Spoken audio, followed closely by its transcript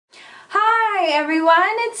Hi everyone,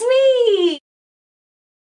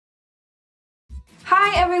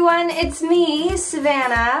 it's me,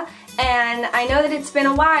 Savannah, and I know that it's been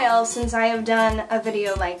a while since I have done a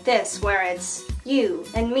video like this where it's you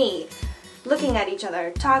and me looking at each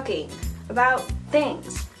other, talking about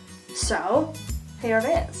things. So, here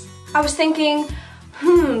it is. I was thinking,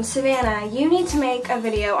 Savannah, you need to make a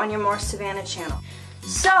video on your Moresavannah channel.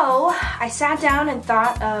 So, I sat down and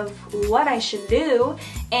thought of what I should do,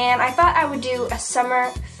 and I thought I would do a summer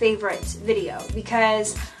favorites video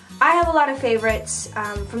because I have a lot of favorites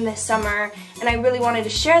from this summer, and I really wanted to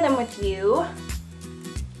share them with you,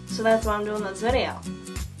 so that's why I'm doing this video.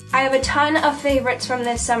 I have a ton of favorites from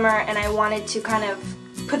this summer, and I wanted to kind of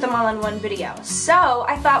put them all in one video. So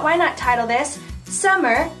I thought, why not title this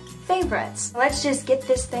Summer Favorites? Let's just get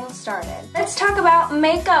this thing started. Let's talk about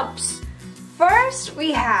makeups. First,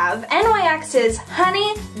 we have NYX's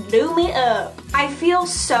Honey Do Me Up. I feel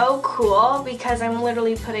so cool because I'm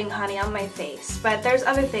literally putting honey on my face, but there's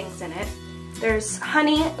other things in it. There's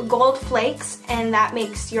honey gold flakes, and that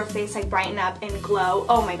makes your face like brighten up and glow.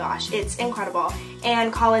 Oh my gosh, it's incredible.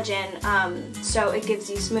 And collagen, so it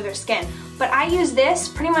gives you smoother skin. But I use this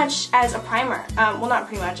pretty much as a primer. Well, not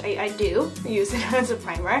pretty much, I do use it as a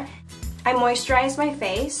primer. I moisturize my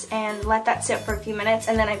face and let that sit for a few minutes,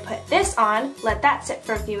 and then I put this on, let that sit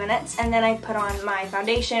for a few minutes, and then I put on my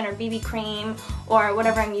foundation or BB cream or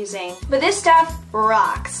whatever I'm using. But this stuff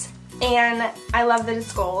rocks, and I love that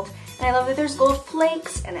it's gold, and I love that there's gold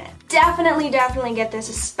flakes in it. Definitely get this,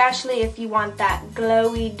 especially if you want that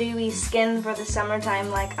glowy, dewy skin for the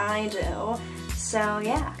summertime like I do. So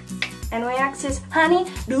yeah, NYX's Honey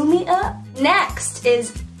Do Me Up. Next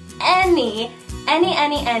is any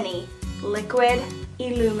liquid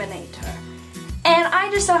illuminator. And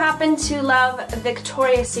I just so happen to love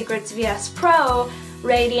Victoria's Secret's VS Pro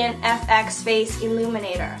Radiant FX Face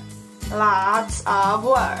Illuminator. Lots of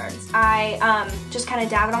words. I just kind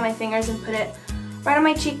of dab it on my fingers and put it right on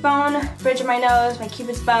my cheekbone, bridge of my nose, my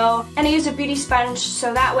cupid's bow, and I use a beauty sponge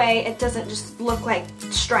so that way it doesn't just look like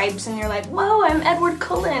stripes and you're like, whoa, I'm Edward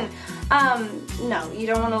Cullen. No, you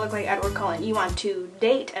don't want to look like Edward Cullen. You want to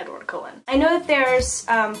date Edward Cullen. I know that there's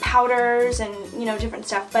powders and, you know, different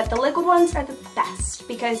stuff, but the liquid ones are the best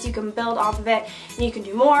because you can build off of it and you can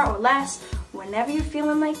do more or less whenever you're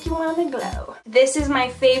feeling like you want to glow. This is my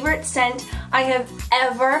favorite scent I have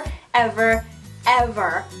ever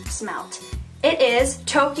smelled. It is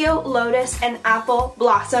Tokyo Lotus and Apple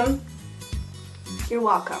Blossom. You're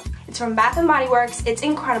welcome. It's from Bath & Body Works. It's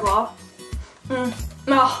incredible.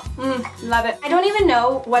 Love it. I don't even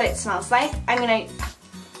know what it smells like. I mean,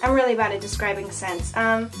 I'm really bad at describing scents.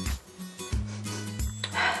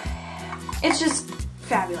 It's just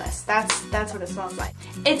fabulous. That's what it smells like.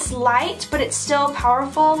 It's light, but it's still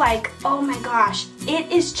powerful. Like, oh my gosh,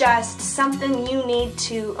 it is just something you need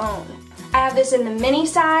to own. I have this in the mini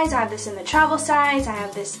size, I have this in the travel size, I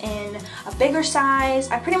have this in a bigger size.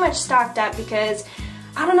 I pretty much stocked up because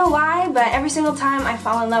I don't know why, but every single time I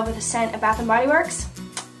fall in love with a scent at Bath & Body Works,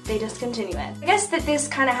 they discontinue it. I guess that this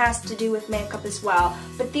kind of has to do with makeup as well,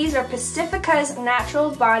 but these are Pacifica's Natural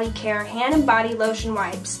Body Care Hand and Body Lotion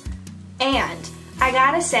Wipes. And I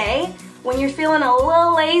gotta say, when you're feeling a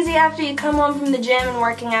little lazy after you come home from the gym and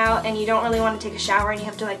working out and you don't really want to take a shower and you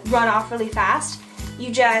have to like run off really fast, you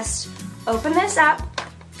just open this up,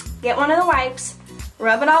 get one of the wipes,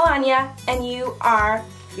 rub it all on you, and you are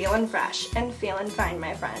feeling fresh and feeling fine,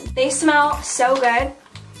 my friend. They smell so good.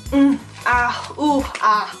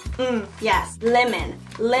 Yes. Lemon.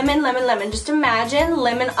 Just imagine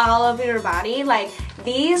lemon all over your body. Like,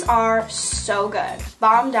 these are so good.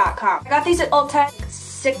 Bomb.com. I got these at Ulta,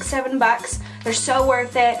 $6, $7. They're so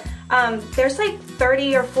worth it. There's like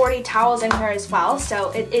 30 or 40 towels in here as well,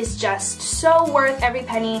 so it is just so worth every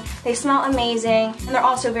penny. They smell amazing, and they're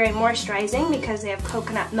also very moisturizing because they have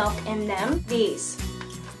coconut milk in them. These.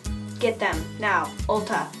 Get them now.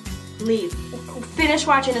 Ulta. Leave. Finish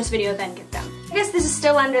watching this video, then get them. I guess this is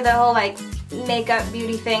still under the whole like makeup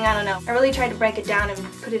beauty thing. I don't know. I really tried to break it down and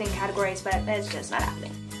put it in categories, but it's just not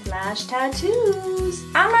happening. Lash tattoos.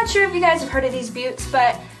 I'm not sure if you guys have heard of these buttes,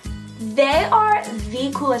 but they are the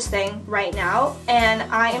coolest thing right now, and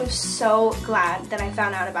I am so glad that I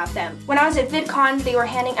found out about them. When I was at VidCon, they were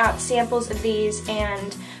handing out samples of these,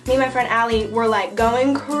 and me and my friend Allie were like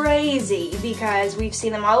going crazy because we've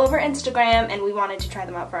seen them all over Instagram and we wanted to try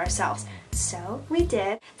them out for ourselves. So we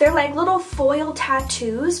did. They're like little foil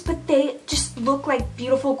tattoos, but they just look like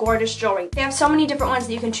beautiful, gorgeous jewelry. They have so many different ones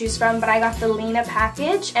that you can choose from, but I got the Galena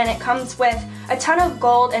package, and it comes with a ton of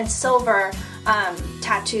gold and silver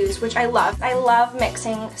tattoos, which I love. I love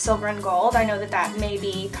mixing silver and gold. I know that that may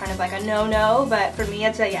be kind of like a no-no, but for me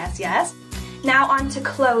it's a yes, yes. Now on to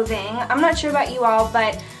clothing. I'm not sure about you all,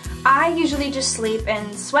 but I usually just sleep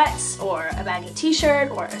in sweats or a baggy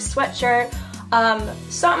t-shirt or a sweatshirt.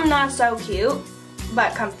 Something not so cute,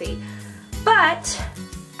 but comfy. But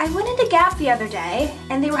I went into Gap the other day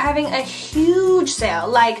and they were having a huge sale,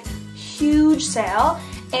 like huge sale.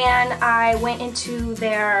 And I went into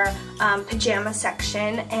their pajama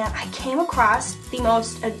section and I came across the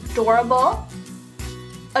most adorable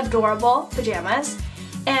pajamas.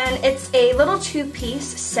 And it's a little two-piece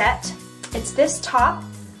set. It's this top,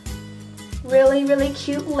 really, really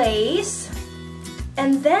cute lace.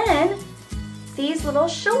 And then these little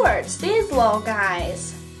shorts, these little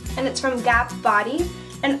guys. And it's from Gap Body.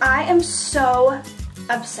 And I am so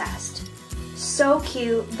obsessed. So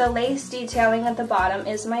cute. The lace detailing at the bottom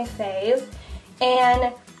is my fave.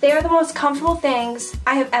 And they are the most comfortable things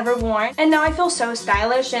I have ever worn. And now I feel so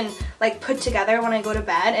stylish and like put together when I go to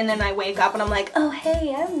bed, and then I wake up and I'm like, oh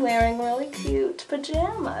hey, I'm wearing really cute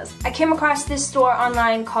pajamas. I came across this store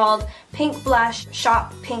online called Pink Blush,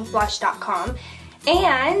 shoppinkblush.com.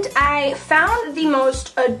 And I found the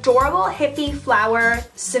most adorable hippie flower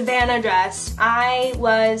Savannah dress. I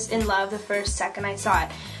was in love the first second I saw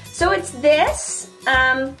it. So it's this,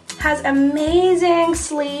 has amazing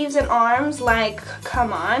sleeves and arms, like,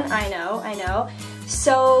 come on, I know.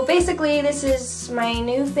 So basically this is my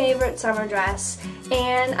new favorite summer dress,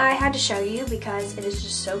 and I had to show you because it is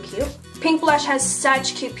just so cute. Pink Blush has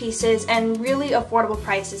such cute pieces and really affordable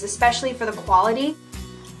prices, especially for the quality.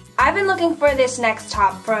 I've been looking for this next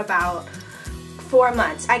top for about 4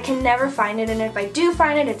 months. I can never find it, and if I do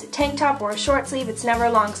find it, it's a tank top or a short sleeve. It's never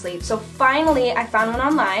a long sleeve. So finally, I found one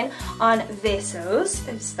online on Vasos.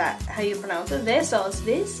 Is that how you pronounce it? Vasos.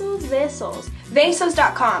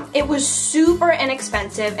 Vasos.com. It was super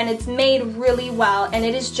inexpensive, and it's made really well, and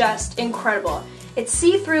it is just incredible. It's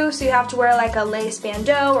see-through, so you have to wear like a lace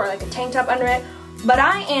bandeau or like a tank top under it. But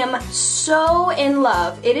I am so in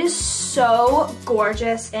love. It is so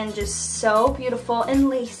gorgeous and just so beautiful and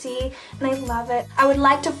lacy, and I love it. I would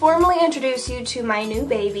like to formally introduce you to my new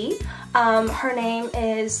baby. Her name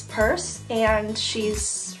is Purse, and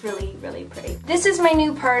she's really, really pretty. This is my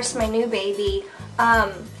new purse, my new baby.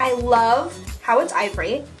 I love how it's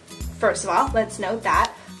ivory. First of all, let's note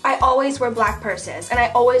that. I always wear black purses, and I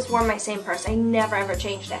always wore my same purse. I never ever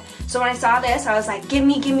changed it. So when I saw this, I was like,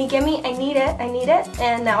 gimme, gimme, gimme. I need it,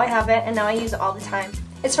 and now I have it, and now I use it all the time.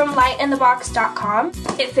 It's from lightinthebox.com.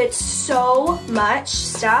 It fits so much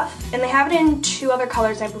stuff, and they have it in 2 other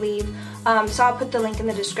colors, I believe. So I'll put the link in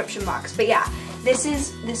the description box. But yeah, this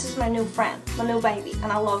is my new friend, my new baby,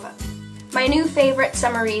 and I love it. My new favorite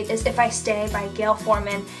summer read is If I Stay by Gayle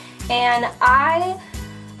Forman, and I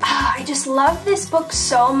just love this book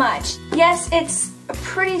so much. Yes, it's a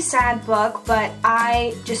pretty sad book, but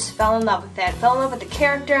I just fell in love with it. Fell in love with the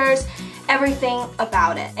characters, everything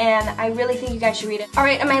about it, and I really think you guys should read it.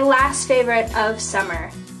 Alright, and my last favorite of summer.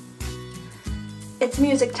 It's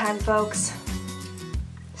music time, folks.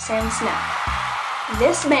 Sam Smith.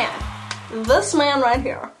 This man right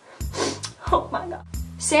here. Oh my god.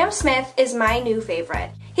 Sam Smith is my new favorite.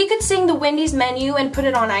 He could sing the Wendy's menu and put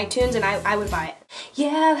it on iTunes, and I would buy it. Yeah,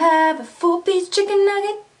 I'll have a 4-piece chicken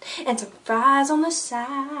nugget and some fries on the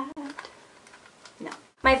side. No.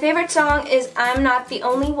 My favorite song is I'm Not the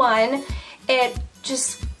Only One. It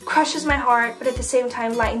just crushes my heart, but at the same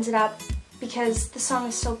time lightens it up because the song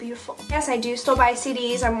is so beautiful. Yes, I do still buy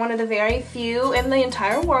CDs. I'm one of the very few in the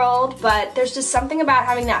entire world, but there's just something about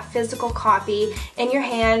having that physical copy in your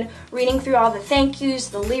hand, reading through all the thank yous,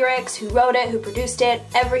 the lyrics, who wrote it, who produced it,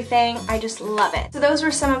 everything. I just love it. So those were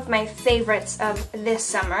some of my favorites of this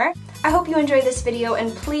summer. I hope you enjoyed this video,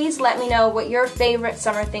 and please let me know what your favorite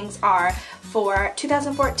summer things are for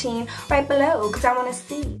 2014 right below, because I want to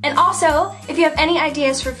see. And also, if you have any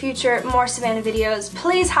ideas for future More Savannah videos,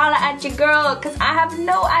 please holla at your girl, because I have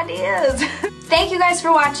no ideas. Thank you guys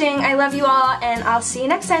for watching. I love you all, and I'll see you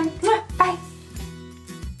next time. Bye.